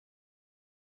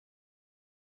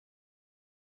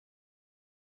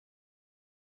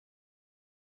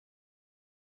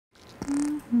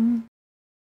Excellent.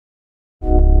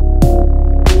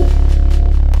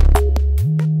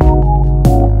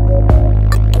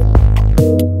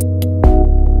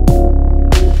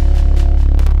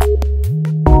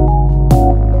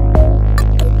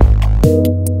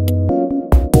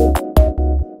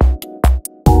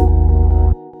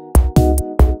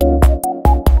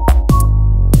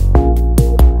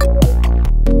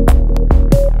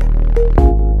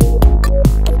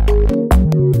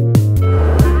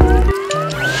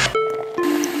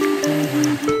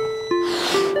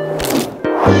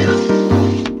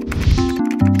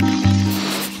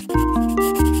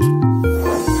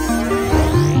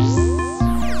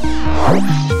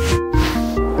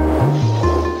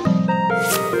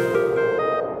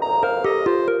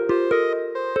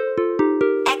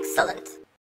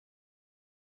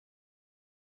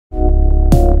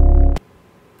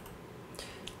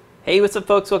 Hey, what's up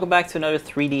folks? Welcome back to another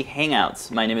 3D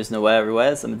Hangouts. My name is Noah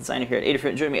Ruiz. I'm a designer here at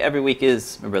Adafruit. Joining me every week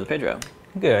is my brother Pedro.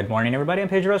 Good morning everybody, I'm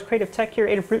Pedro Rose, Creative Tech here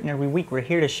at Adafruit, and every week we're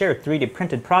here to share 3D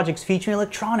printed projects featuring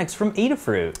electronics from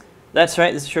Adafruit. That's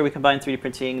right, this is where we combine 3D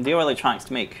printing, the electronics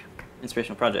to make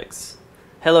inspirational projects.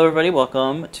 Hello everybody,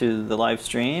 welcome to the live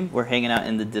stream. We're hanging out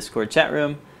in the Discord chat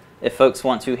room. If folks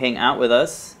want to hang out with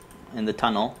us in the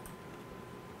tunnel,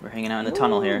 we're hanging out in the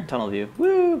tunnel here, tunnel view.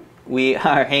 Woo! We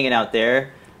are hanging out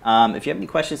there. If you have any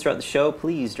questions throughout the show,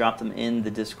 please drop them in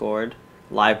the Discord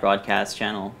live broadcast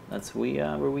channel. That's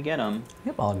where we get them.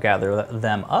 Yep, I'll gather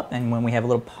them up, and when we have a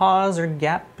little pause or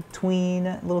gap between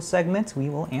little segments, we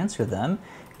will answer them.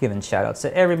 Giving shout outs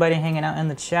to everybody hanging out in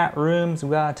the chat rooms. We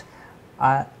got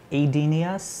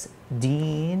Adenius,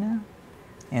 Dean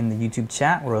in the YouTube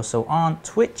chat. We're also on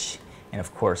Twitch, and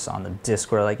of course on the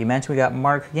Discord. Like you mentioned, we got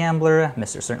Mark Gambler,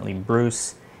 Mr. Certainly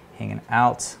Bruce hanging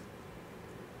out.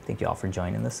 Thank you all for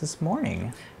joining us this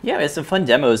morning. Yeah, we have some fun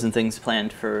demos and things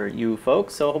planned for you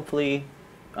folks, so hopefully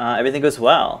everything goes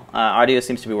well. Audio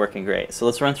seems to be working great. So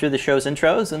let's run through the show's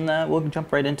intros and we'll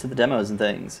jump right into the demos and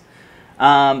things.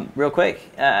 Real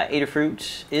quick,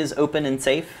 Adafruit is open and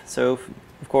safe, so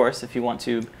of course if you want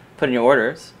to put in your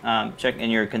orders, check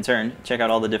and you're concerned, check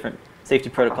out all the different safety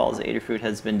protocols that Adafruit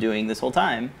has been doing this whole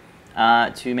time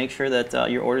to make sure that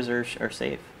your orders are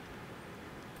safe.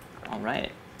 All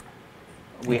right.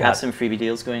 We have some freebie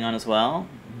deals going on as well.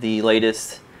 The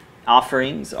latest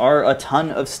offerings are a ton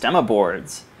of Stemma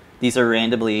boards. These are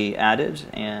randomly added,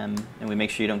 and we make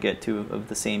sure you don't get two of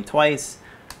the same twice.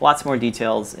 Lots more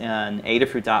details on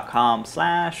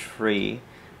adafruit.com/free.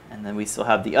 And then we still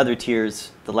have the other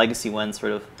tiers, the legacy ones,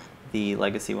 sort of the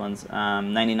legacy ones.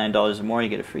 $99 or more, you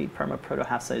get a free Perma Proto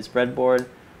half-size breadboard.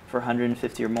 For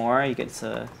 $150 or more, you get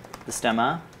the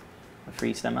Stemma, a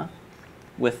free Stemma.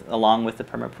 Along with the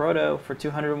Perma Proto. For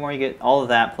 $200 or more, you get all of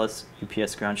that plus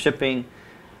UPS ground shipping.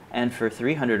 And for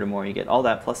 $300 or more, you get all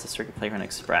that plus the Circuit Playground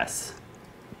Express.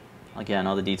 Again,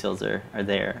 all the details are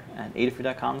there at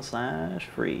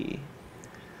adafruit.com/free.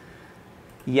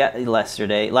 Yeah,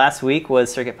 last week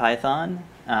was CircuitPython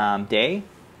day.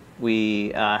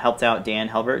 We helped out Dan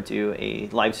Helbert do a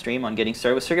live stream on getting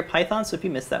started with CircuitPython. So if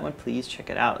you missed that one, please check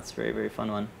it out. It's a very, very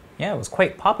fun one. Yeah, it was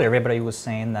quite popular. Everybody was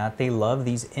saying that they love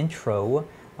these intro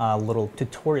little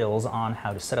tutorials on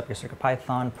how to set up your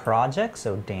CircuitPython project.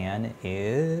 So Dan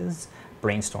is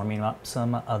brainstorming up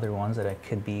some other ones that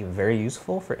could be very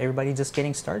useful for everybody just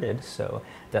getting started. So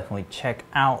definitely check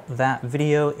out that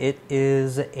video. It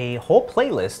is a whole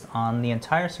playlist on the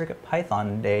entire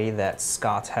CircuitPython day that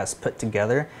Scott has put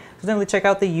together. So definitely check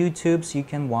out the YouTube so you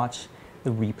can watch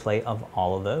the replay of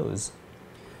all of those.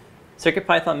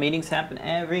 CircuitPython meetings happen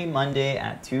every Monday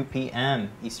at 2 p.m.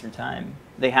 Eastern Time.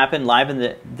 They happen live in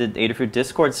the Adafruit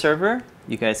Discord server.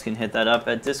 You guys can hit that up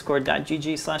at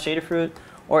discord.gg/Adafruit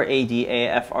or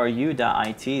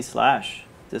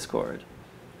adafru.it/Discord.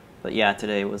 But yeah,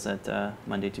 today was at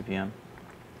Monday 2 p.m.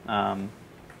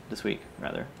 This week,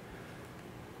 rather.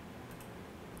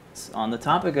 On the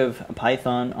topic of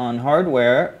Python on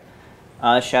hardware,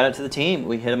 shout out to the team.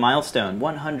 We hit a milestone,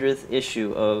 100th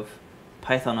issue of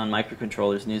Python on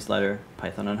Microcontrollers newsletter,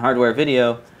 Python on Hardware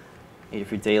video,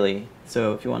 Adafruit Daily.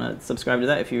 So if you want to subscribe to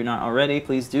that, if you're not already,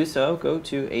 please do so. Go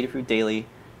to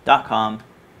adafruitdaily.com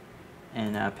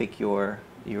and pick your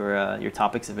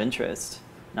topics of interest.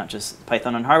 Not just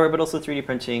Python on hardware, but also 3D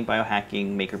printing, biohacking,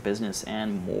 maker business,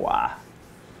 and more.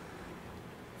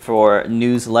 For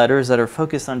newsletters that are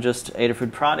focused on just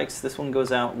Adafruit products, this one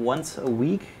goes out once a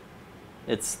week.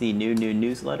 It's the new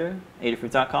newsletter,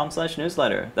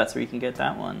 adafruit.com/newsletter. That's where you can get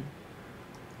that one.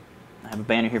 I have a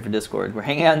banner here for Discord. We're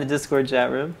hanging out in the Discord chat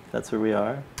room. That's where we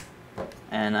are.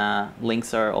 And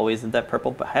links are always in that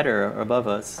purple header above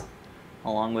us,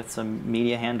 along with some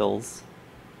media handles.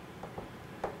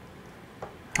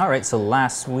 All right, so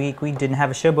last week we didn't have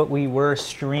a show, but we were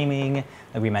streaming,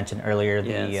 like we mentioned earlier,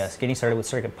 the getting started with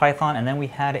CircuitPython, and then we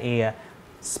had a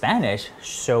Spanish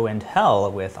show and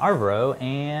tell with Arvaro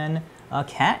and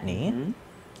Kattni. Mm-hmm.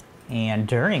 And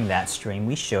during that stream,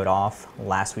 we showed off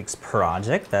last week's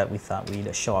project that we thought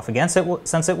we'd show off again,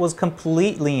 since it was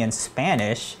completely in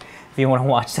Spanish. If you want to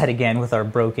watch that again with our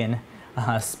broken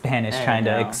Spanish, trying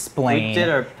to explain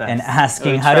and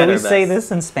asking how do we say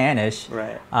this in Spanish.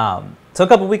 Right. So a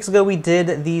couple weeks ago we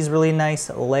did these really nice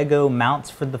Lego mounts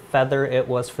for the feather. It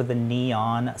was for the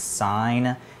neon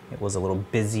sign. It was a little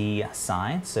busy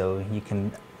sign, so you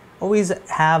can always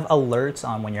have alerts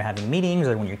on when you're having meetings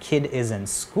or when your kid is in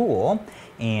school.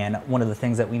 And one of the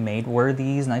things that we made were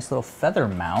these nice little feather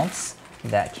mounts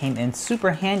that came in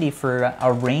super handy for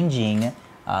arranging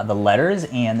the letters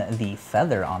and the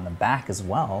feather on the back as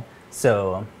well.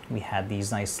 So we had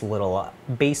these nice little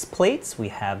base plates. We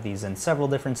have these in several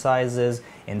different sizes,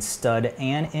 in stud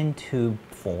and in tube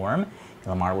form. And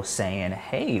Lamar was saying,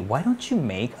 hey, why don't you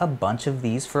make a bunch of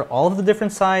these for all of the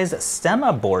different size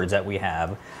stemma boards that we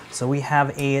have? So we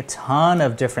have a ton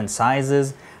of different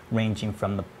sizes, ranging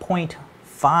from the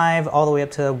 0.5 all the way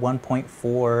up to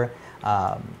 1.4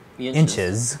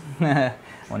 inches. I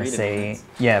want to say, units.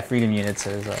 Yeah, freedom units.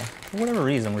 Is, for whatever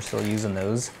reason, we're still using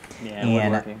those. Yeah,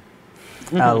 and working.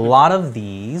 A lot of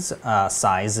these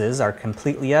sizes are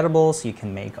completely edible, so you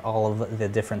can make all of the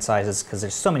different sizes because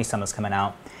there's so many stemmas coming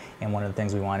out. And one of the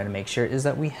things we wanted to make sure is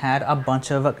that we had a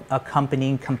bunch of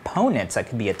accompanying components that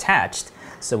could be attached.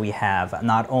 So we have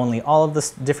not only all of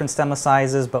the different stemma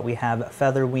sizes, but we have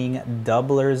feather wing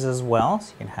doublers as well.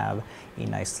 So you can have a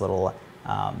nice little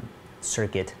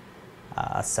circuit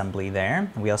assembly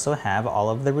there. And we also have all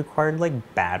of the required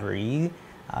like battery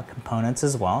components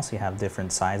as well. So you have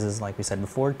different sizes, like we said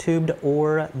before, tubed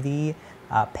or the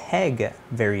peg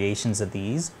variations of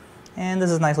these. And this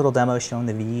is a nice little demo showing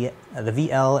the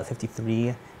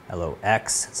VL53LOX.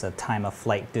 It's a time of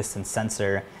flight distance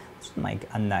sensor. It's like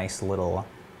a nice little,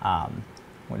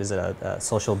 what is it, a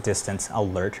social distance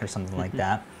alert or something like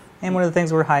that. And one of the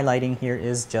things we're highlighting here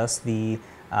is just the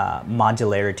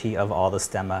modularity of all the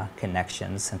stemma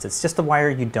connections. Since it's just a wire,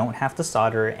 you don't have to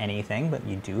solder anything, but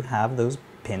you do have those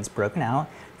pins broken out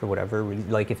for whatever,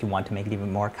 like if you want to make it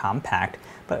even more compact.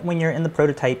 But when you're in the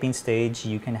prototyping stage,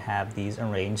 you can have these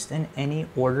arranged in any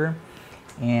order.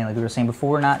 And like we were saying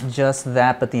before, not just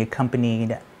that, but the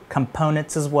accompanied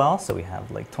components as well. So we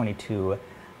have like 22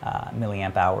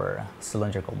 milliamp hour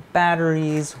cylindrical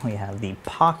batteries. We have the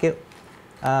pocket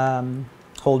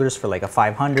holders for like a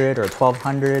 500 or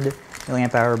 1200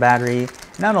 milliamp hour battery.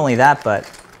 Not only that, but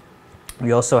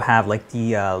we also have like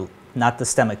the not the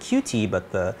Stemma QT,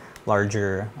 but the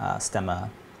larger Stemma,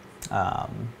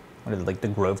 what are they, like the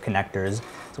Grove connectors.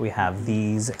 So we have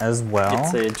these as well.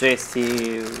 It's a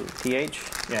JST PH?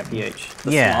 Yeah, PH.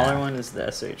 The smaller one is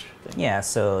the SH thing. Yeah,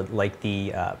 so like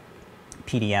the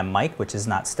PDM mic, which is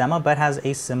not Stemma, but has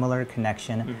a similar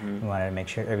connection. We wanted to make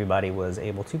sure everybody was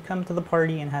able to come to the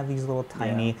party and have these little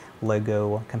tiny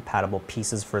Lego compatible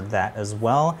pieces for that as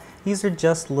well. These are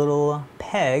just little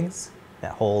pegs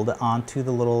that hold onto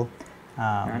the little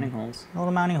mounting holes.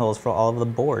 Little mounting holes for all of the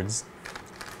boards.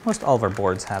 Most all of our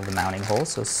boards have the mounting holes,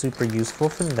 so super useful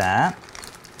for that.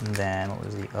 And then what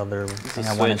was the other thing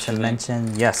I wanted to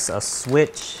mention? Yes, a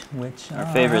switch, which our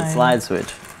favorite slide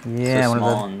switch. Yeah, so one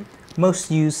of the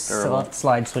most used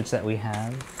slide switch that we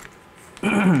have. So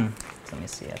let me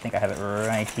see. I think I have it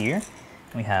right here.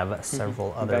 We have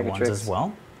several other ones as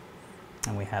well.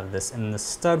 And we have this in the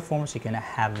stud form, so you can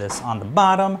have this on the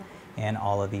bottom, and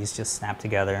all of these just snap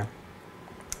together.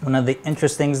 One of the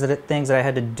interesting things that I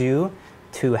had to do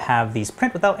to have these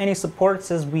print without any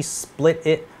supports is we split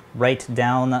it right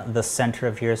down the center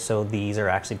of here, so these are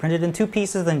actually printed in two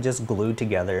pieces and just glued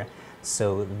together.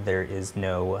 So there is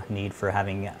no need for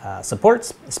having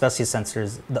supports, especially since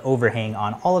there's the overhang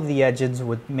on all of the edges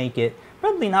would make it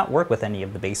probably not work with any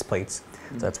of the base plates.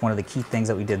 So that's one of the key things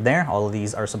that we did there. All of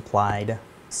these are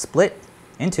split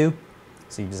in two,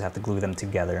 so you just have to glue them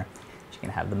together. You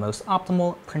can have the most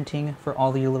optimal printing for all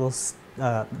of your little,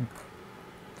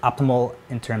 optimal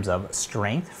in terms of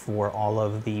strength for all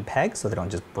of the pegs so they don't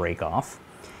just break off,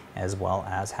 as well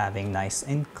as having nice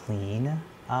and clean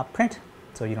print,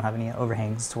 so you don't have any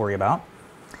overhangs to worry about.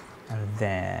 And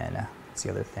then, what's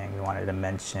the other thing we wanted to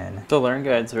mention? The Learn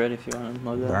Guide's ready if you want to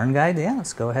load that. Learn Guide, yeah,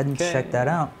 let's go ahead and check that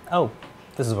out. Oh,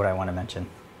 this is what I want to mention.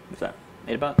 What's that?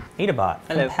 AdaBot? AdaBot,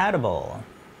 compatible.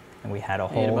 And we had a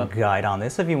whole guide on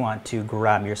this if you want to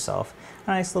grab yourself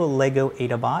a nice little Lego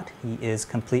AdaBot. He is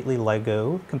completely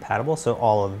Lego compatible, so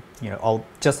all of,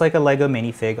 just like a Lego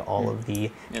minifig, all of the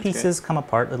pieces come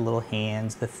apart, the little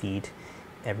hands, the feet,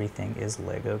 everything is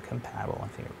Lego compatible.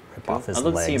 If you rip Cool. off his I'd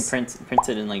love to see him legs.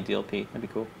 printed in like DLP. That'd be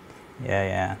cool.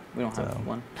 Yeah. We don't have So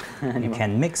one you anymore.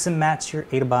 can mix and match your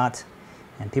Adabot.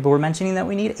 And people were mentioning that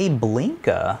we need a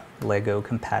Blinka Lego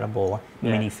compatible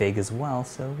minifig as well.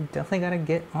 So we definitely got to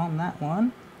get on that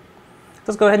one.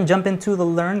 Let's go ahead and jump into the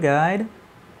Learn Guide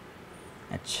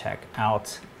and check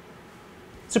out.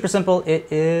 Super simple.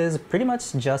 It is pretty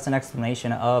much just an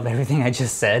explanation of everything I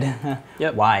just said.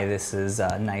 Yep. Why this is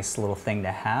a nice little thing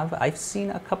to have. I've seen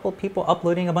a couple people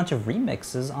uploading a bunch of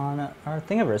remixes on our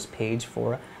Thingiverse page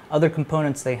for other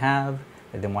components they have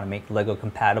that they want to make Lego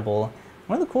compatible.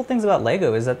 One of the cool things about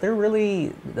Lego is that they're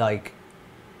really like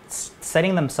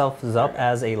setting themselves up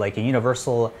as a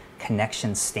universal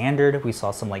connection standard. We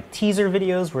saw some like teaser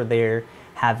videos where they're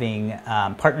having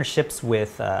partnerships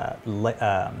with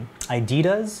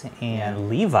Adidas and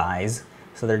Levi's,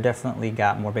 so they're definitely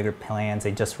got more bigger plans.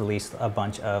 They just released a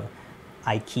bunch of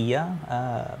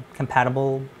IKEA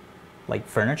compatible like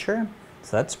furniture,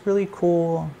 so that's really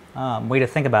cool way to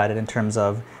think about it in terms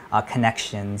of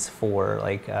connections for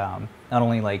like not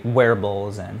only like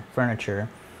wearables and furniture,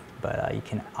 but you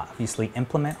can obviously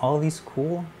implement all these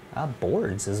cool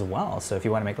boards as well. So if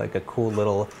you want to make like a cool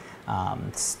little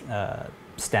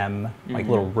STEM, like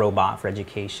little robot for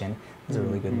education, is a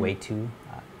really good way to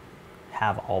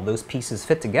have all those pieces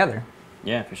fit together.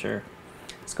 Yeah, for sure.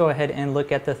 Let's go ahead and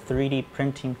look at the 3D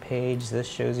printing page. This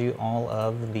shows you all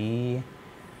of the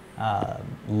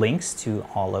links to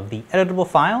all of the editable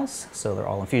files. So they're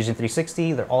all in Fusion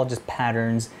 360. They're all just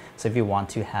patterns. So if you want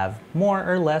to have more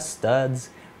or less studs,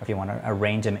 or if you want to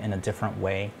arrange them in a different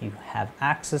way, you have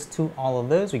access to all of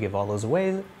those. We give all those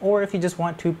away. Or if you just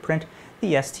want to print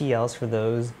the STLs for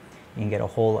those, you can get a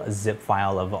whole zip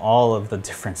file of all of the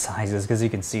different sizes, because you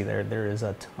can see there is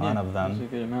a ton of them. There's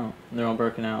a good amount. They're all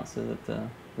broken out so that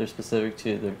they're specific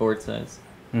to their board size.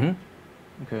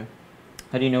 Okay.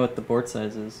 How do you know what the board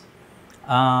size is?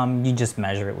 You just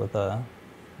measure it with a...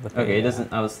 Okay, it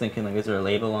doesn't... I was thinking, like, is there a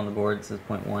label on the board that says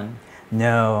 0.1?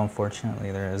 No,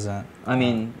 unfortunately there isn't. I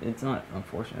mean, it's not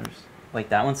unfortunate. Like,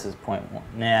 that one says 0.1.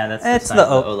 Nah, that's It's the the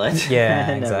size of the OLED. Yeah,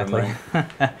 Never exactly.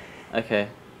 mind. Okay.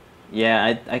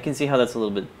 Yeah, I can see how that's a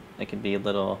little bit... It could be a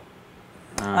little...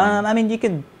 I mean, you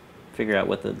could... figure out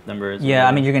what the number is. Yeah,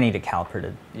 I mean, you're going to need a caliper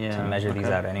to Yeah, measure these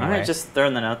out anyway. All right, just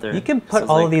throwing that out there. You can So put it's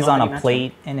all like, of these oh, on how do a you match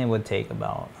plate, and it would take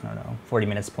about, I don't know, 40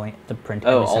 minutes to print Oh,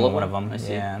 every all single of one of them? them. I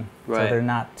see. Yeah. So Right. they're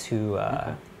not too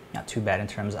bad in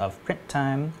terms of print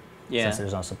time, Yeah. since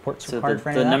there's no support So required for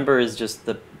any the of that. number is just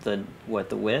the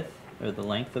width or the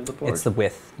length of the board? It's the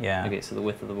width, yeah. Okay, so the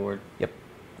width of the board. Yep.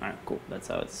 All right, cool. That's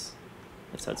how it's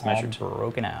All measured.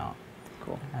 broken out.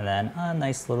 Cool. And then a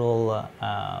nice little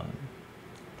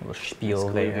little spiel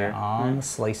Nice glue there here. on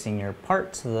slicing your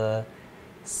parts, the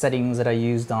settings that I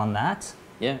used on that.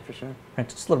 Yeah, for sure. Print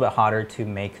just a little bit hotter to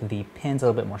make the pins a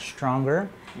little bit more stronger.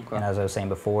 Okay. And as I was saying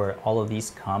before, all of these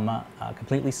come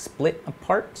completely split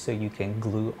apart, so you can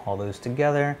glue all those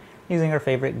together using our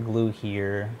favorite glue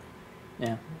here.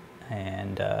 Yeah.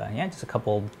 And yeah, just a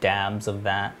couple dabs of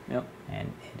that. Yep.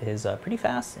 And it is pretty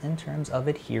fast in terms of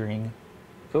adhering.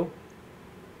 Cool.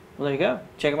 Well, there you go.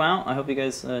 Check them out. I hope you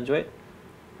guys enjoy it.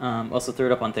 Also threw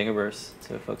it up on Thingiverse,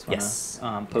 so if folks want to Yes.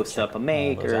 post Check up a all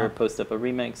make those or out. post up a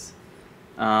remix,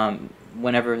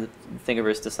 whenever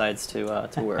Thingiverse decides to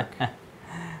work.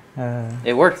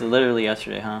 It worked literally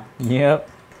yesterday, huh? Yep.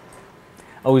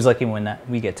 Always lucky when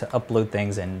we get to upload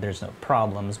things and there's no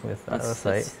problems with the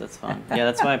site. That's fun. Yeah,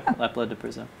 that's why I upload to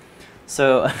Prism.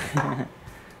 So,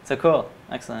 so cool,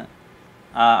 excellent.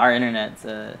 Our internet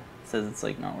says it's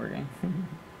like not working.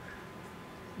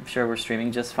 I'm sure we're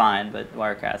streaming just fine, but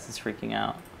Wirecast is freaking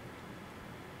out.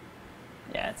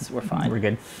 Yeah, we're fine. We're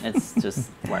good. It's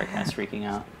just Wirecast freaking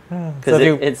out So because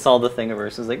if it saw the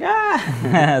Thingiverse. It was like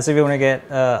ah. so if you want to get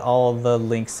all the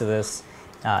links to this,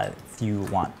 if you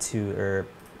want to, or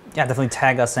yeah, definitely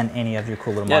tag us in any of your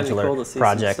cool little Yeah, it'd be modular cool to see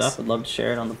projects. some stuff. I'd love to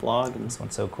share it on the blog. And This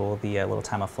one's so cool. The little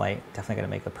time of flight. Definitely got to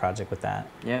make a project with that.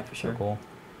 yeah, for sure. So cool.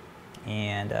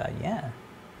 And yeah,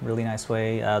 really nice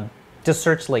way. Just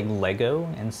search like Lego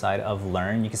inside of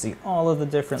Learn. You can see all of the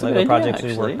different That's a Lego good idea, projects we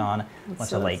actually. worked on. A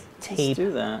bunch of like Let's tape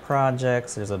do that.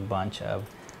 projects. There's a bunch of.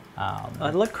 I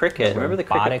love Cricut. Remember the Cricut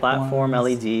robotic platform,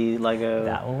 ones? LED, Lego?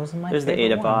 That one was my There's the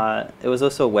favorite one. Adabot. It was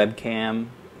also a webcam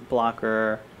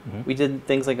blocker. Mhm. We did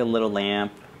things like a little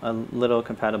lamp, a little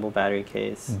compatible battery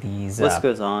case. These List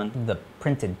goes on. the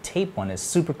printed tape one is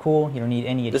super cool. You don't need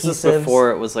any adhesives. This is before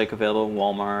it was like available in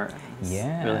Walmart. It's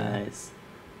Yeah. really nice.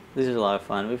 These are a lot of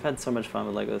fun. We've had so much fun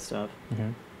with Lego stuff.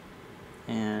 Mhm.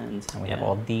 And we have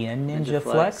all the Ninja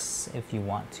Flex. If you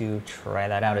want to try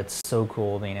that out, it's so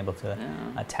cool being able to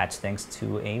attach things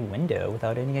to a window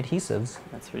without any adhesives.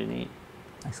 That's pretty neat.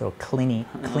 Nice little cleany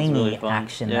really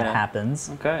action that happens.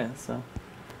 Okay, so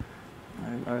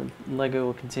our Lego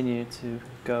will continue to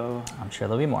go. I'm sure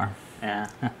there'll be more. Yeah.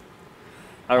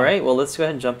 All right, well, let's go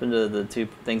ahead and jump into the 2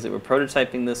 things that we're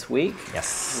prototyping this week.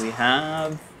 Yes. We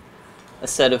have a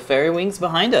set of fairy wings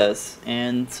behind us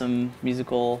and some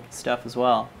musical stuff as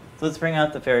well. So let's bring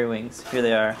out the fairy wings. Here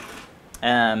they are.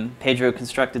 Pedro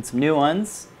constructed some new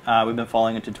ones. We've been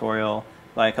following a tutorial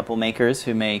by a couple makers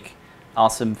who make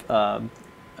awesome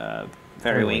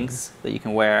fairy wings that you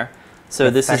can wear. So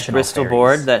this is Bristol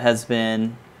board that has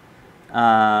been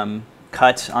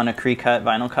cut on a Cricut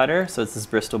vinyl cutter. So it's this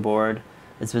Bristol board.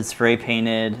 It's been spray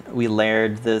painted. We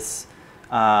layered this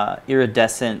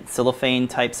iridescent cellophane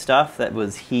type stuff that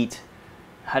was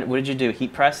what did you do?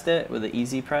 Heat pressed it with an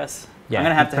easy press? Yeah, I'm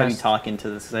going to have you talk into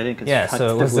this because I didn't construct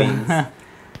so the wings.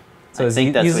 So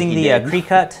using the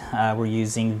Cricut, we're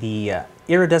using the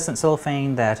iridescent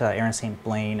cellophane that Aaron St.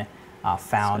 Blaine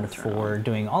found for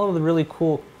doing all of the really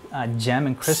cool gem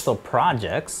and crystal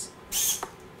projects.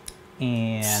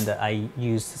 And I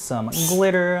used some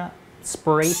glitter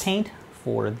spray paint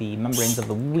for the membranes of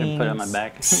the wings. Put it on my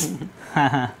back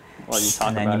while you talk about it.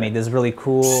 And then you made this really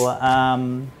cool,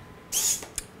 what's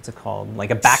it called? Like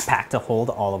a backpack to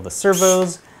hold all of the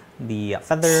servos, the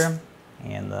feather,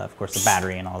 and of course the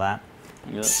battery and all that.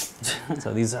 Yeah.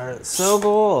 So these are so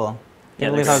cool.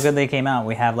 Can't believe how good they came out.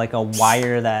 We have like a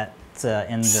wire that's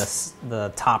in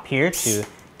the top here to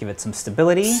give it some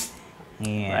stability.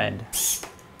 And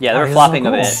yeah, they were flopping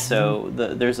a bit. So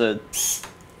there's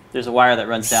a wire that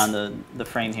runs down the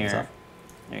frame here.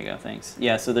 There you go, thanks.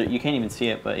 Yeah, so you can't even see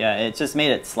it, but yeah, it just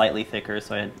made it slightly thicker,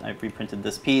 so I reprinted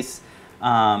this piece.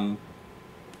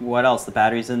 What else? The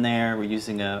battery's in there. We're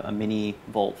using a mini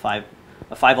volt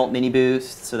 5-volt mini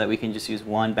boost so that we can just use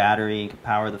one battery to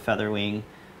power the feather wing,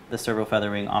 the servo feather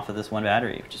wing off of this one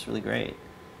battery, which is really great.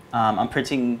 I'm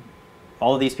printing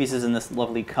all of these pieces in this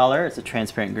lovely color. It's a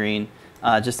transparent green.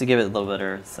 Just to give it a little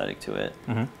better aesthetic to it.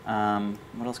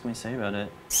 What else can we say about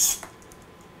it?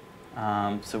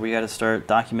 So we got to start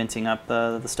documenting up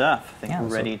the stuff. I think we're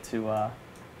ready to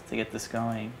get this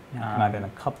going. Come out in a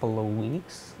couple of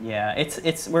weeks. Yeah,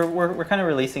 we're kind of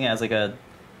releasing it as like a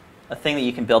thing that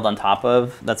you can build on top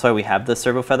of. That's why we have the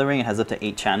servo feather wing. It has up to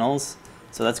 8 channels,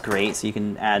 so that's great. So you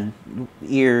can add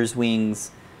ears,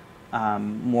 wings,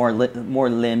 more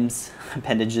limbs,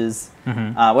 appendages,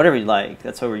 whatever you like.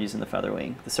 That's why we're using the feather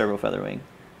wing, the servo feather wing.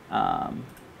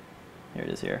 Here it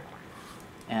is here.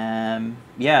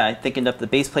 Yeah, I thickened up the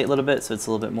base plate a little bit so it's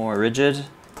a little bit more rigid.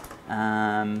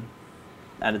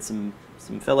 Added some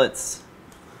fillets,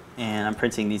 and I'm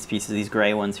printing these pieces. These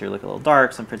gray ones here look a little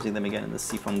dark, so I'm printing them again in the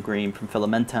seafoam green from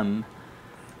Filamentum.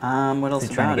 What else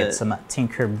about it? Trying to get some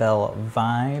Tinkerbell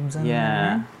vibes in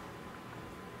there.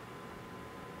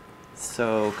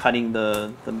 So cutting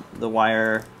the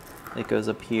wire that goes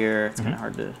up here, it's kind of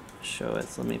hard to show it.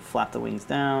 So let me flap the wings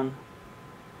down.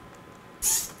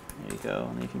 There you go,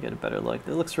 and you can get a better look.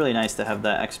 It looks really nice to have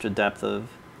that extra depth of,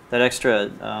 that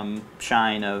extra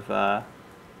shine of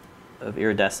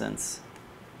iridescence.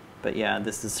 But yeah,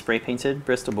 this is spray painted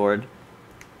Bristol board.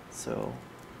 So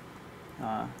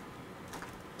yeah,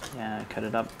 I cut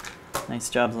it up. Nice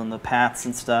jobs on the paths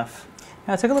and stuff.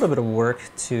 Yeah, it took a little bit of work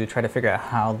to try to figure out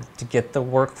how to get the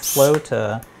workflow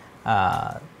to,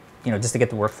 just to get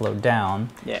the workflow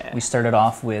down. Yeah. We started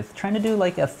off with trying to do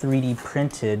like a 3D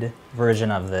printed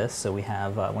version of this. So we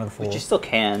have one of the full... Which you still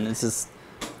can. This is...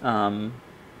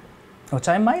 which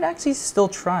I might actually still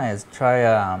try.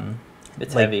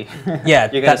 It's heavy.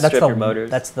 Yeah, you're gonna strip your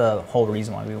motors. That's the whole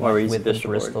reason why we went with the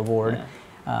Bristol board.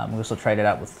 Yeah. We also tried it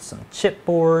out with some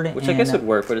chipboard, which I guess would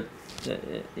work, but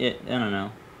I don't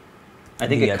know. I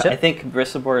think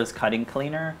Bristol board is cutting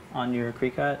cleaner on your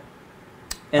Cricut,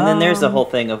 and then there's the whole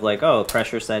thing of like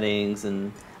pressure settings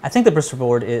and. I think the Bristol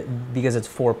board, because it's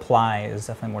 4-ply, is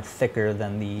definitely more thicker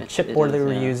than the chipboard that we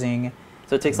were using.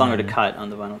 So it takes longer to cut on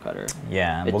the vinyl cutter.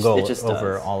 Yeah, we'll go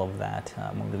over all of that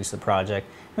when we release the project.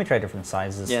 We try different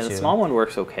sizes too. Yeah, the small one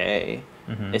works okay.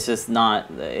 It's just not,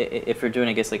 if you're doing,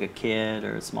 I guess, like a kid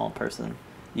or a small person,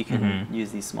 you can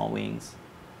use these small wings.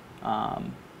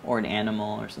 Or an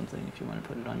animal or something if you want to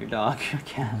put it on your dog.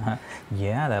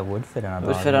 Yeah, that would fit on a dog. It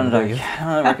would fit on a dog.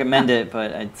 I don't recommend it,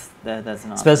 but that's an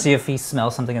option. Especially if he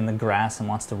smells something in the grass and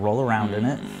wants to roll around in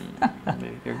it.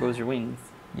 There goes your wings.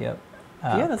 Yep.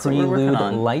 Yeah, that's what we're working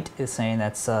on. Light is saying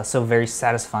that's so very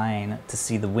satisfying to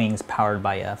see the wings powered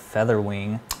by a feather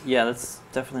wing. Yeah, that's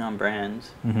definitely on brand.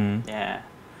 Yeah.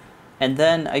 And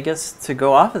then I guess to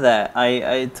go off of that,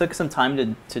 I took some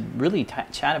time to really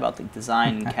chat about the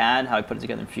design in CAD, how I put it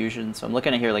together in Fusion. So I'm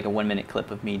looking at here like a 1-minute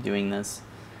clip of me doing this.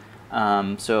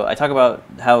 So I talk about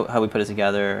how we put it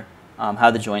together, how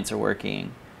the joints are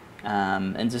working,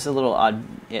 and just a little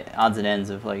odds and ends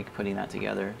of like putting that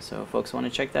together. So if folks want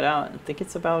to check that out, I think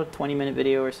it's about a 20-minute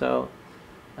video or so.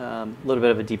 A little bit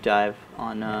of a deep dive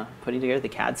on putting together the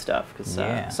CAD stuff, because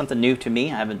something new to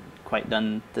me. I haven't quite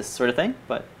done this sort of thing,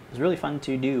 but it was really fun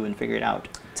to do and figure it out.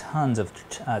 Tons of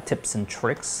tips and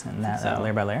tricks in that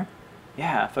layer by layer.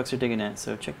 Yeah, folks are digging it,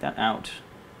 so check that out.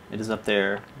 It is up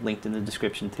there, linked in the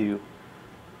description too.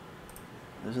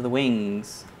 Those are the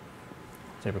wings.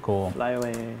 Super cool. Fly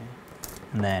away.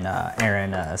 And then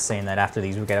Aaron saying that after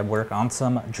these we got to work on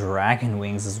some dragon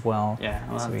wings as well. Yeah,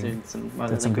 we'll have to do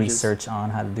some research on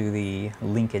how to do the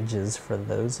linkages for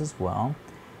those as well.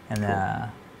 And cool.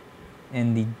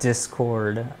 In the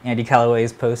Discord, Andy Calloway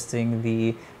is posting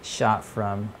the shot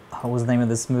from, what was the name of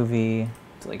this movie?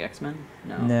 It's like X-Men?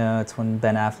 No, it's when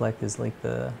Ben Affleck is like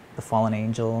the fallen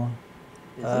angel.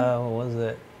 What was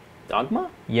it?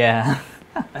 Dogma? Yeah.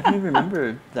 I don't even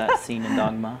remember that scene in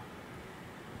Dogma.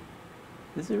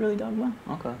 Is it really Dogma?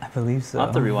 Okay. I believe so. I'll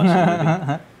have to rewatch the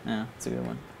movie. Yeah, it's a good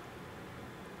one.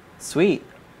 Sweet.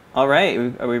 All right,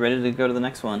 are we ready to go to the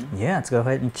next one? Yeah, let's go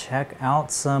ahead and check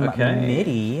out some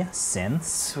MIDI synths.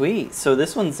 Sweet. So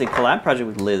this one's a collab project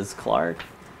with Liz Clark.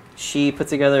 She put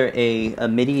together a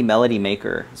MIDI melody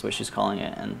maker, is what she's calling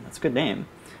it, and that's a good name.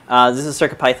 This is a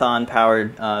CircuitPython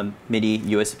powered MIDI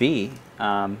USB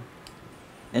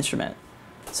instrument.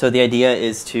 So the idea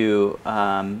is to,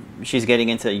 she's getting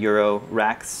into Euro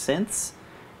rack synths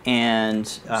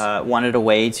and wanted a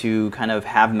way to kind of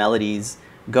have melodies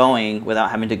going without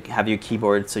having to have your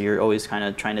keyboard, so you're always kind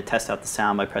of trying to test out the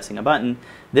sound by pressing a button.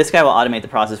 This guy will automate the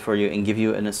process for you and give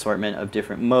you an assortment of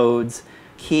different modes,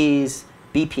 keys,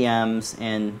 BPMs,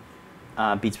 and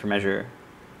beats per measure,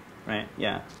 right?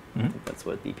 Yeah, I think that's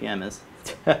what BPM is.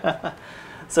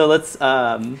 So let's...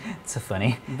 it's so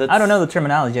funny. I don't know the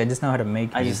terminology, I just know how to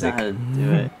make music. I just know how to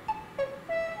do it.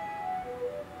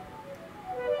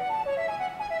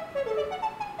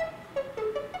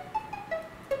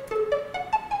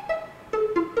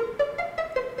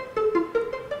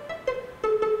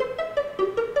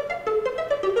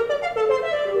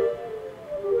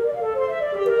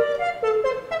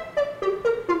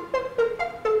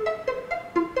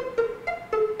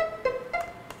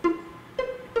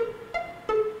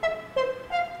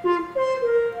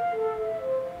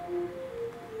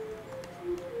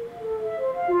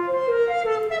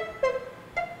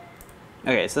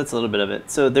 Okay, so that's a little bit of it.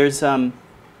 So there's some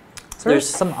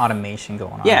automation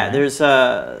going on. Yeah, there's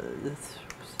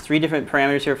 3 different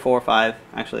parameters here, 4 or 5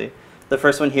 actually. The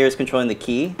first one here is controlling the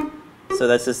key. So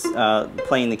that's just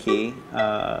playing the key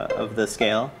of the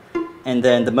scale. And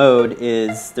then the mode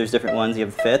is, there's different ones. You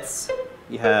have fifths,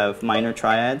 you have minor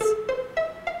triads,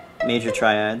 major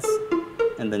triads,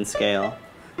 and then scale.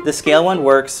 The scale one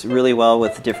works really well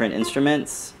with different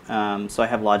instruments. So I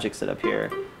have Logic set up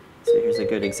here. So here's a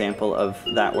good example of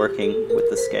that working with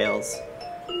the scales.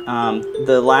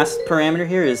 The last parameter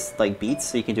here is like beats,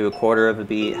 so you can do a quarter of a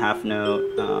beat, half note,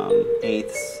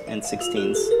 eighths, and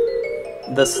sixteenths.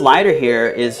 The slider here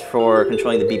is for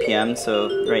controlling the BPM,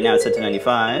 so right now it's set to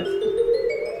 95,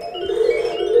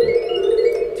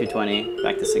 220,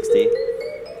 back to 60.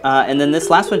 And then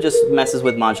this last one just messes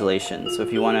with modulation, so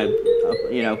if you want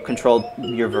to control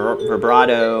your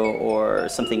vibrato or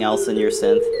something else in your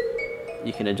synth,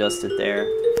 you can adjust it there.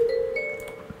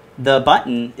 The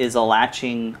button is a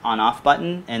latching on-off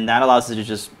button, and that allows you to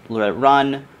just let it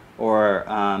run or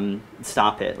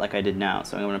stop it like I did now.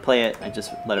 So I'm going to play it, I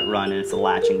just let it run, and it's a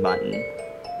latching button.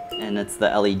 And it's the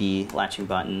LED latching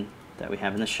button that we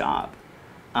have in the shop.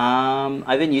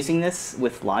 I've been using this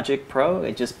with Logic Pro.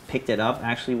 I just picked it up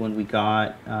actually when we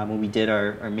got, when we did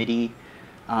our MIDI,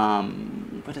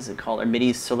 what is it called? Our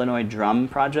MIDI solenoid drum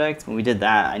project. When we did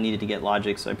that, I needed to get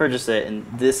Logic, so I purchased it, and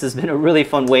this has been a really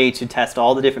fun way to test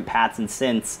all the different paths and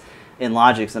synths in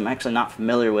Logic, because I'm actually not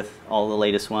familiar with all the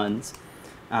latest ones.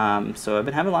 So I've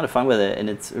been having a lot of fun with it, and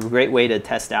it's a great way to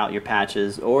test out your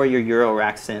patches or your Euro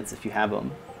rack synths if you have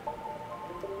them.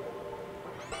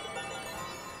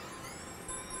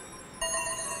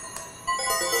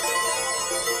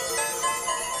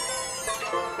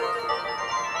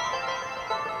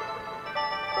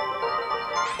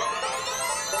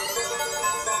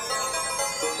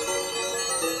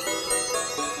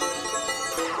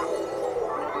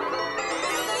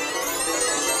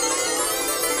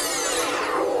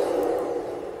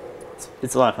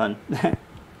 It's a lot of fun.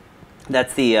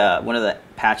 That's the one of the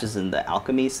patches in the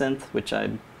Alchemy synth, which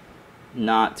I'm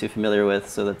not too familiar with,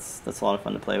 so that's a lot of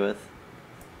fun to play with.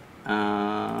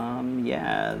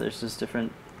 Yeah, there's just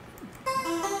different.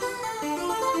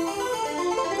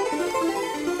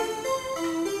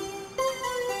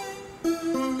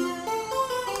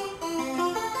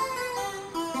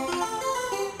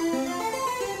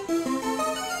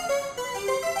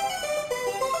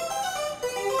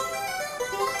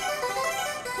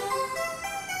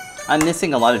 I'm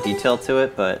missing a lot of detail to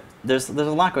it, but there's a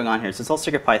lot going on here. So it's all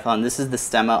CircuitPython. This is the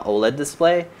Stemma OLED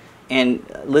display, and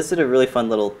Liz did a really fun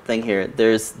little thing here.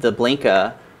 There's the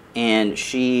Blinka, and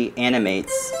she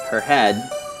animates her head,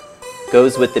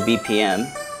 goes with the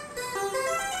BPM.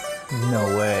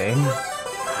 No way.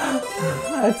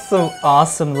 That's some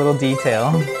awesome little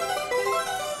detail.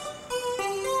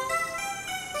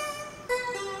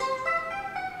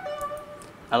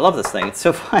 I love this thing. It's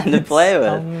so fun to play with.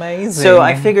 Amazing. So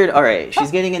I figured, all right,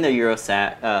 she's getting into Euro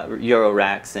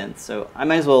rack synth, so I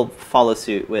might as well follow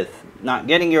suit with not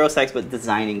getting Eurosax, but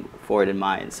designing for it in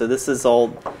mind. So this is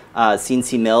all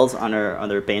CNC mills on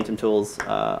our Bantam Tools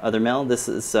other mill. This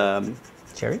is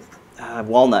Cherry?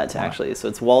 walnut, actually. So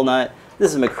it's walnut.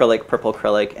 This is an acrylic, purple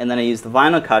acrylic, and then I used the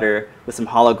vinyl cutter with some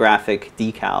holographic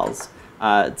decals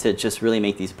to just really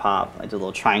make these pop. I did a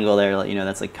little triangle there, let you know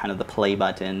that's like kind of the play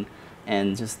button.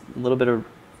 And just a little bit of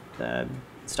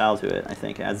style to it, I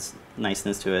think. It adds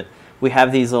niceness to it. We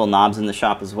have these little knobs in the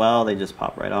shop as well. They just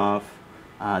pop right off.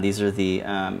 These are the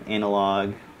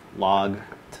analog log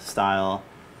style.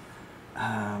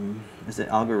 Is it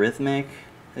algorithmic?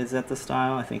 Is that the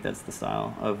style? I think that's the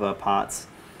style of pots.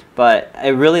 But I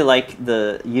really like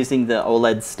using the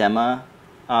OLED Stemma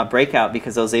breakout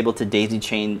because I was able to daisy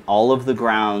chain all of the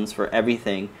grounds for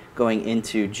everything going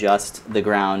into just the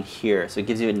ground here. So it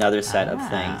gives you another set of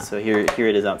things. So here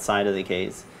it is outside of the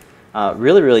case.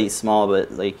 Really, really small,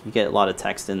 but like you get a lot of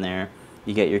text in there.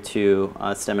 You get your two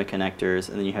Stemma connectors,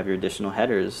 and then you have your additional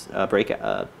headers,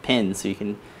 pins, so you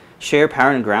can share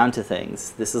power and ground to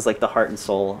things. This is like the heart and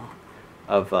soul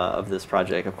of this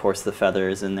project. Of course, the Feather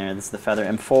is in there. This is the Feather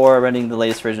M4 running the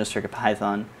latest version of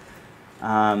CircuitPython.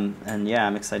 And yeah,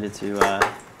 I'm excited to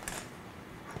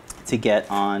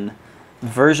get on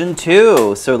version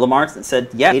 2. So Lamar said,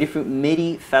 yeah, Adafruit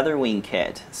MIDI Featherwing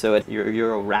kit. So your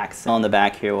Euro rack on the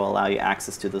back here will allow you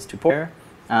access to those two ports.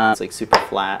 It's like super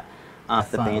flat.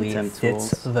 The Bantam Tools.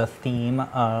 Fits the theme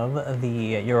of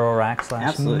the Euro rack /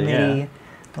 MIDI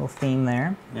little theme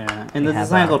there. Yeah, and the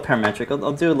design's a little parametric.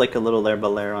 I'll do like a little layer by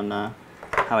layer on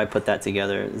how I put that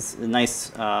together. It's a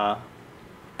nice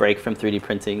break from 3D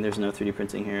printing. There's no 3D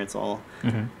printing here. It's all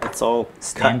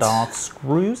standoff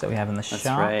screws that we have in the shop.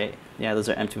 That's right. Yeah, those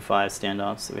are M25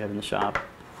 standoffs that we have in the shop.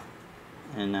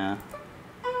 And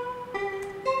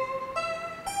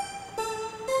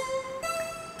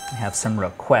we have some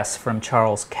requests from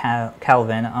Charles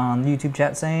Calvin on the YouTube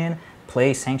chat saying,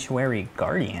 play Sanctuary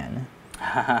Guardian.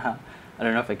 I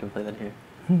don't know if I can play that here.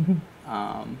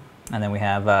 And then we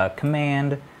have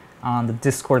Command on the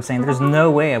Discord saying, there's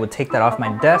no way I would take that off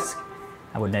my desk.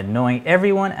 I would annoy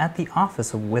everyone at the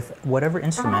office with whatever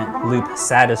instrument loop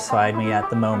satisfied me at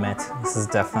the moment. This is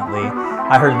definitely,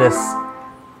 I heard this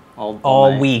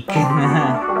all week,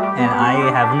 and I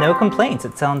have no complaints.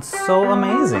 It sounds so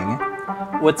amazing.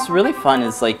 What's really fun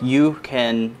is like you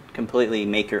can completely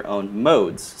make your own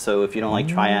modes. So if you don't like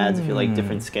triads, if you like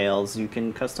different scales, you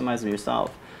can customize them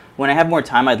yourself. When I have more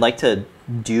time, I'd like to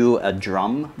do a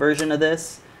drum version of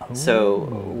this. Ooh.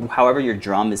 So however your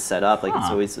drum is set up, like it's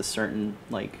always a certain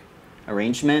like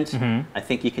arrangement. I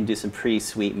think you can do some pretty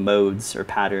sweet modes or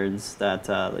patterns that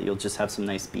you'll just have some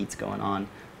nice beats going on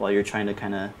while you're trying to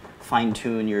kind of fine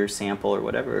tune your sample or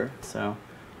whatever. So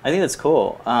I think that's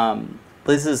cool.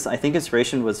 Liz's, I think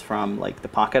inspiration was from like the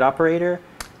Pocket Operator.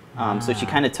 So she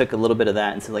kind of took a little bit of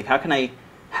that and said like, how can I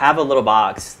have a little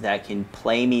box that can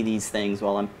play me these things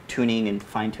while I'm tuning and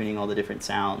fine tuning all the different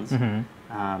sounds.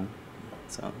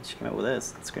 So she came up with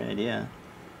this. It's a great idea.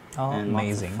 Oh, and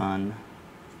amazing. Lots of fun.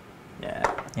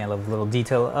 Yeah. Yeah, I love the little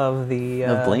detail of the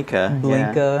Blinka.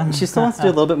 Blinka. Yeah. She still wants to do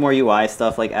a little bit more UI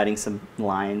stuff, like adding some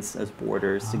lines as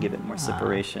borders to give it more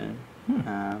separation.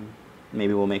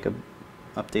 Maybe we'll make a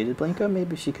updated Blinka.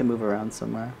 Maybe she can move around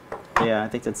somewhere. But yeah, I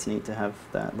think that's neat to have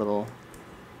that little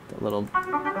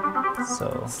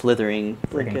slithering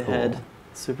Blinka head.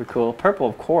 Super cool. Purple,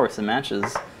 of course, it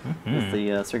matches with the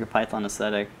CircuitPython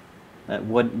aesthetic. That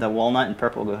the walnut and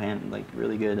purple go hand, like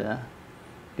really good,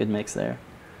 good mix there.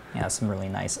 Yeah, some really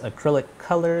nice acrylic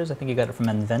colors. I think you got it from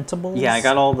Inventables. Yeah, I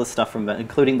got all the stuff from,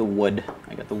 including the wood.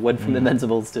 I got the wood from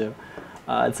Inventables too.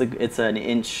 It's an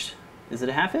inch. Is it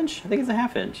a ½ inch? I think it's a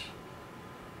 ½ inch.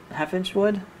 A ½ inch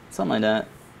wood, something like that.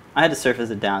 I had to surface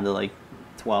it down to like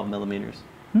 12 millimeters.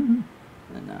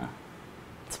 And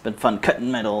it's been fun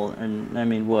cutting metal,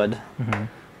 wood,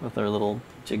 with our little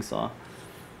jigsaw.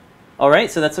 All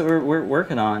right, so that's what we're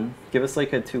working on. Give us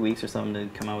like 2 weeks or something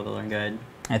to come out with a learn guide.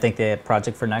 I think the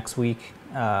project for next week,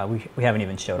 we haven't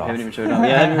even showed off. We haven't even showed off.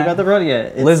 Yeah, I haven't even got the road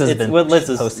yet. Liz has been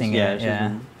posting yeah, it. she's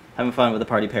been having fun with the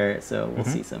Party Parrot, so we'll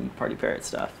see some Party Parrot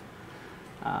stuff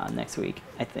next week,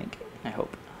 I think. I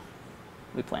hope.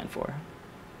 We plan for.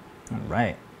 All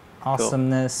right.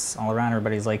 Awesomeness all around.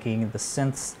 Everybody's liking the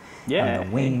synths and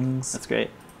the wings. That's great.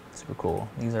 Super cool.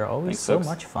 These are always so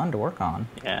much fun to work on.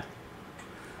 Yeah.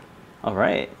 All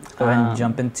right. Go ahead and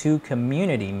jump into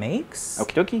Community Makes.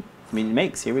 Okie dokie. Community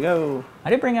Makes. Here we go. I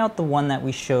did bring out the one that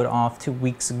we showed off 2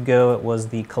 weeks ago. It was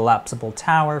the collapsible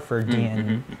tower for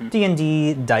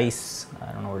D&D Dice.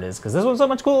 I don't know where it is because this one's so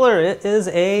much cooler. It is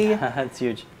It's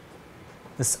huge.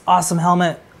 This awesome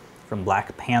helmet from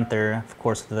Black Panther. Of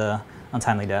course, the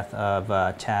untimely death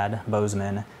of Chad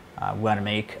Boseman. We want to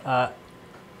make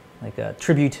like a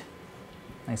tribute.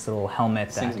 Nice little helmet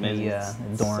that he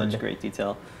adorned. Such great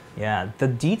detail. Yeah, the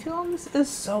detail on this is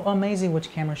so amazing. Which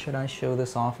camera should I show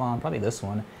this off on? Probably this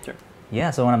one. Sure.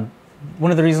 Yeah, so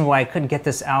one of the reasons why I couldn't get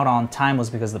this out on time was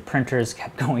because the printers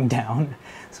kept going down.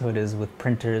 So it is with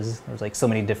printers, there's like so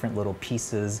many different little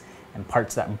pieces and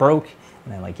parts that broke,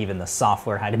 and then like even the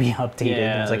software had to be updated.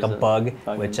 Yeah, there's like a bug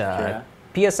which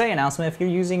PSA announcement, if you're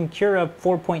using Cura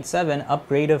 4.7,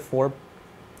 upgrade to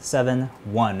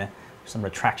 4.7.1. There's some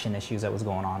retraction issues that was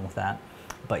going on with that.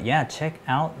 But yeah, check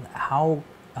out how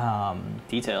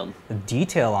detailed. The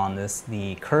detail on this,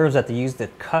 the curves that they used to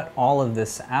cut all of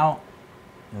this out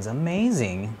is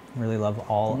amazing. Really love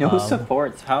all No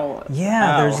supports. How?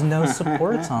 Yeah, how? There's no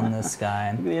supports on this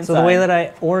guy. The So the way that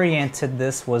I oriented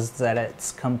this was that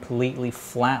it's completely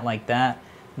flat like that.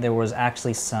 There was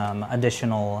actually some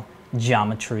additional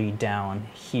geometry down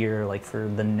here, like for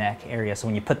the neck area. So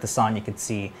when you put this on, you could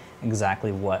see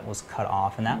exactly what was cut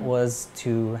off. And that was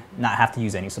to not have to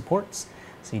use any supports.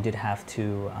 So you did have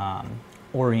to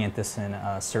orient this in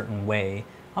a certain way.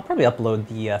 I'll probably upload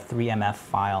the 3MF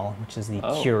file, which is the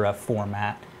Cura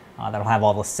format. That'll have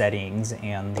all the settings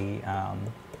and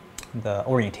the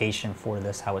orientation for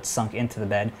this, how it's sunk into the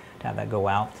bed, to have that go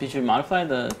out. Did you modify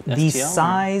the STL? The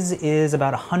size is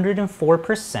about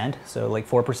 104%, so like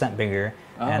 4% bigger.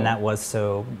 And that was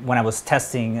so when I was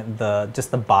testing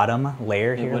just the bottom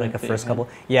layer here, like the first couple.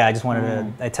 Yeah, I just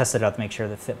wanted to, I tested it out to make sure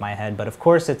that it fit my head. But of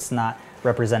course, it's not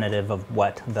representative of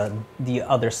what the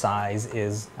other size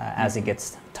is as it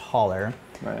gets taller.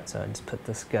 Right. So I just put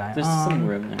this guy There's on. some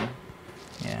room there.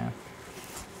 Yeah.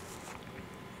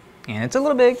 And it's a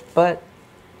little big, but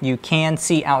you can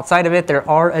see outside of it. There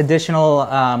are additional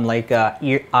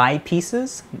eye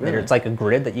pieces. Really? It's like a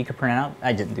grid that you could print out.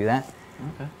 I didn't do that.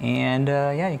 Okay. And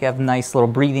yeah, you can have nice little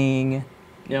breathing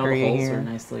Yeah, all the area holes here. are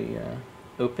nicely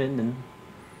opened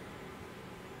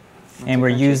And we're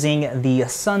using the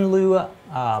Sunlu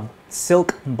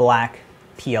Silk Black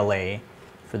PLA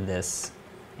for this.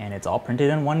 And it's all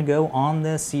printed in one go on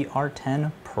the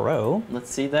CR10 Pro. Let's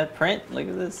see that print. Look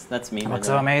at this. That's me. It looks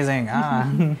so amazing.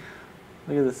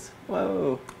 Look at this.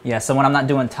 Whoa. Yeah, so when I'm not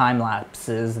doing time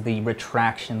lapses, the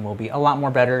retraction will be a lot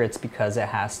more better. It's because it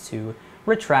has to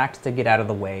retract to get out of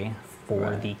the way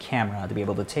for the camera to be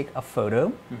able to take a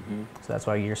photo. So that's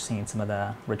why you're seeing some of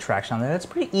the retraction on there. It's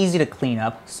pretty easy to clean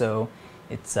up, so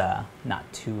it's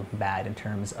not too bad in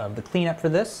terms of the cleanup for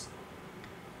this.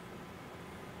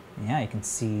 Yeah, you can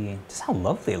see just how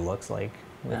lovely it looks like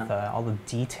with all the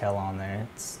detail on there.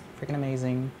 It's freaking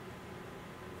amazing.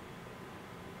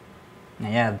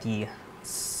 And yeah, the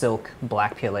Silk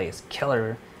Black PLA is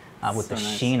killer with the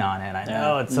sheen on it. I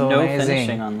know, it's so amazing. No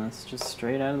finishing on this, just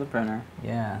straight out of the printer.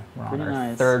 Yeah, we're Pretty on our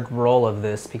nice. third roll of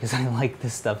this because I like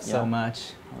this stuff so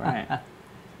much. All right.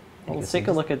 Well, let's take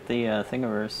a look at the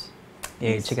Thingiverse.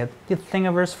 Yeah, check out the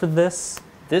Thingiverse for this.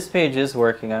 This page is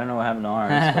working. I don't know what happened to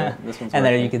ours, but this one's And working.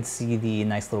 there you can see the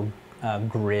nice little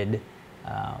grid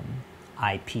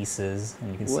eyepieces,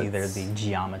 and you can see there the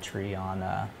geometry on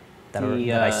that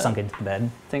I sunk into the bed.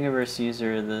 Thingiverse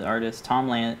user, the artist Tom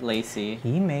Lacey.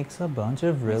 He makes a bunch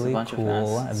of really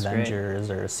cool That's Avengers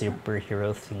or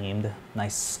superhero themed,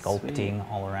 nice sculpting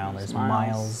all around. There's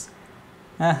Miles.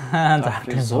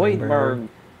 Dr. Zoidberg.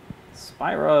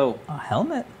 Spyro. A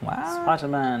helmet. Wow.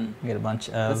 Spider-Man. You get a bunch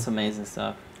of. That's amazing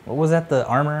stuff. What was that? The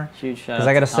armor. Huge shout out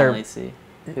I gotta to Tom start. Lacey.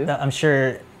 I'm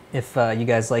sure if you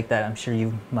guys like that, I'm sure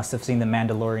you must have seen the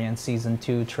Mandalorian Season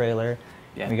 2 trailer.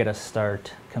 Yeah. We gotta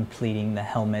start completing the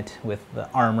helmet with the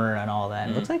armor and all that.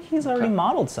 It looks like he's already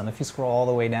modeled some. If you scroll all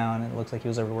the way down, it looks like he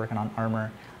was already working on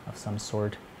armor of some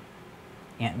sort.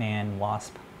 Ant-Man,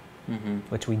 Wasp,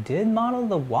 which we did model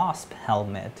the Wasp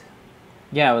helmet.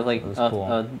 Yeah, with like It was a, cool.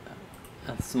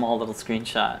 a small little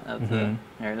screenshot of the.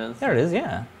 There it is. There it is,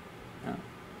 yeah. Yeah.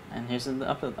 And here's the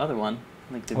other one.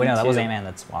 Like the Wait, no, that was V2. Ant-Man,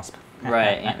 that's Wasp.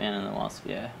 Right, Ant-Man and the Wasp,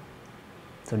 yeah.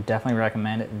 So definitely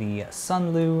recommend the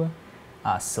Sunlu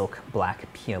Silk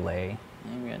Black PLA. Yeah,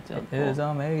 we got It is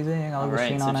amazing. I love the Alright,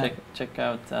 sheen so on it. check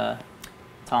out Tom's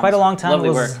Quite a long time. lovely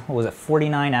It work. was, what was it,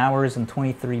 49 hours and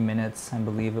 23 minutes, I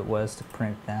believe it was, to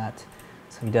print that.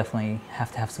 So you definitely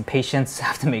have to have some patience,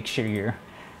 have to make sure your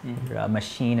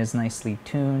machine is nicely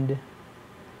tuned.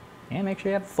 And make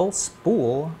sure you have a full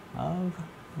spool of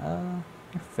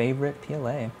your favorite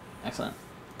PLA. Excellent.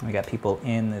 We got people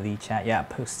in the chat, yeah,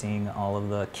 posting all of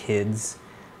the kids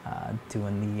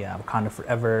doing the Wakanda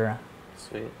Forever.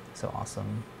 Sweet. So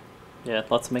awesome. Yeah,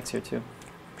 lots of mix here too.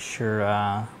 I'm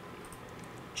sure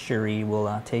Shuri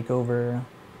will take over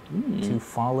to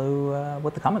follow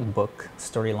what the comic book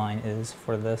storyline is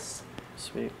for this.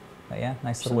 Sweet. But yeah,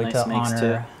 nice Some little way nice to makes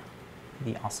honor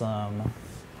the awesomeness.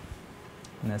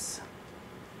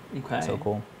 Okay. So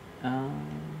cool.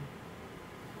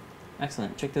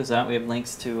 Excellent. Check those out. We have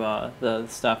links to the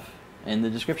stuff in the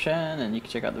description, and you can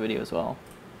check out the video as well.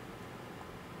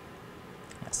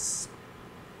 Yes.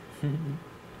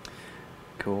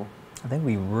 Cool. I think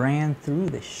we ran through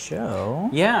the show.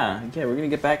 Yeah, we're gonna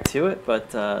get back to it, but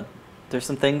there's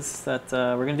some things that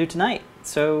we're gonna do tonight.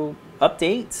 So,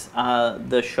 update: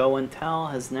 the show and tell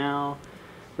has now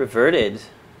reverted.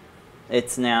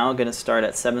 It's now gonna start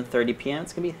at 7:30 p.m.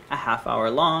 It's gonna be a half hour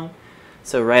long.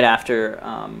 So right after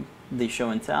the show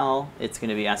and tell, it's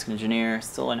gonna be Ask an Engineer,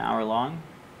 still an hour long,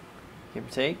 give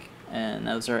or take, and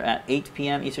those are at 8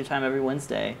 p.m. Eastern Time every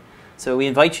Wednesday. So we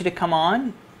invite you to come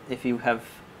on if you have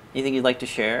anything you'd like to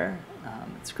share.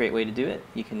 It's a great way to do it.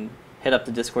 You can hit up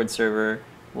the Discord server.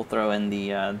 We'll throw in the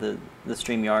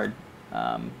StreamYard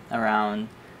around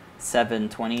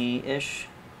 7:20-ish,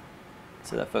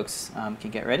 so that folks can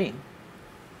get ready.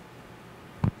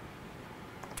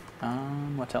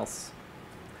 What else?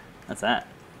 That's that.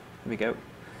 Here we go.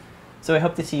 So I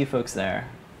hope to see you folks there.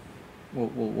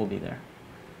 We'll be there.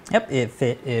 Yep, if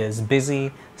it is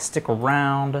busy, stick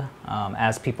around.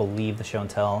 As people leave the show and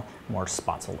tell, more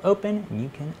spots will open.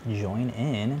 You can join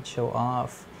in and show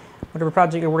off whatever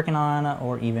project you're working on,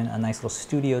 or even a nice little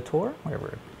studio tour,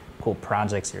 whatever cool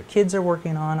projects your kids are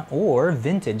working on, or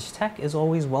vintage tech is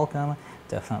always welcome.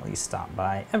 Definitely stop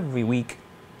by every week.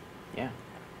 Yeah,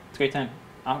 it's a great time.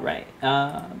 All right.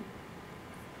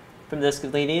 From the Desk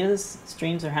of Ladies,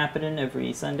 streams are happening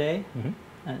every Sunday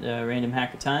at random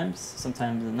hacker times,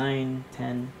 sometimes at 9,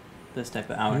 10, those type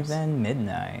of hours. Even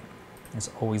midnight. There's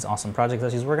always awesome projects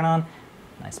that she's working on.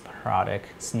 Nice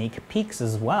product sneak peeks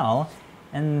as well.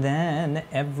 And then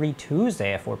every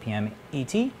Tuesday at 4 p.m.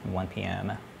 ET, 1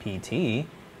 p.m. PT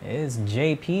is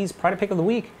JP's Product Pick of the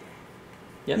Week.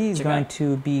 Yep, He's going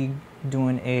to be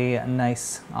doing a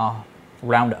nice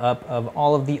roundup of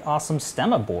all of the awesome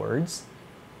Stemma boards.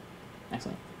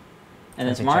 Excellent. And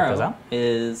then Definitely check those tomorrow out.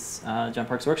 is John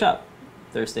Park's workshop.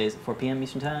 Thursdays at 4 p.m.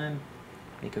 Eastern Time.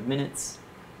 Make of minutes,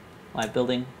 live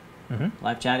building,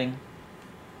 live chatting.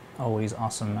 Always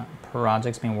awesome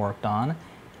projects being worked on.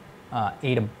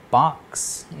 Ada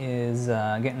Box is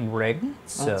getting rigged,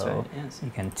 so that's right, yes.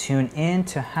 you can tune in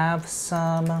to have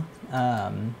some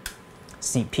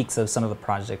sneak peeks of some of the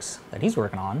projects that he's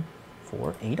working on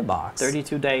for Ada Box.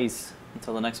 32 days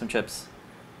until the next one ships.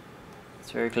 It's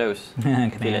very close.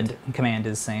 Command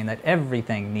is saying that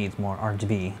everything needs more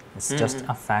RGB. It's just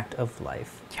a fact of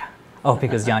life. Yeah. Oh,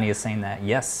 because Yanni is saying that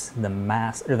yes, the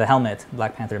mask or the helmet,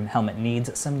 Black Panther helmet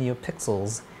needs some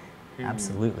NeoPixels.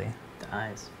 Absolutely. The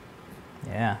eyes.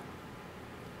 Yeah.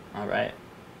 All right.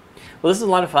 Well, this is a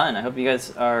lot of fun. I hope you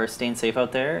guys are staying safe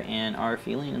out there and are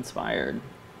feeling inspired.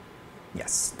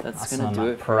 Yes. That's awesome going to do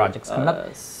it for projects coming up.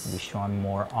 us. We'll be showing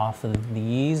more off of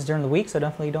these during the week, so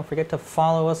definitely don't forget to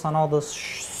follow us on all the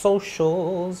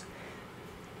socials.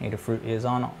 Adafruit is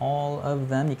on all of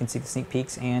them. You can see the sneak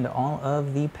peeks, and all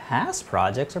of the past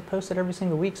projects are posted every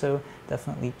single week, so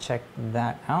definitely check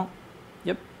that out.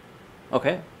 Yep.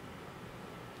 Okay.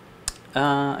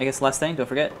 I guess last thing, don't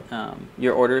forget,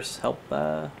 your orders help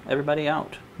everybody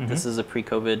out. This is a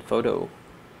pre-COVID photo.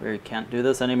 We can't do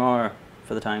this anymore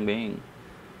for the time being.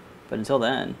 But until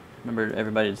then, remember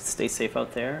everybody to stay safe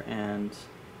out there and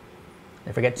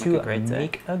Don't forget to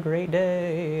make a great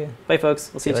day. Bye,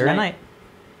 folks. We'll see you later tonight. tonight.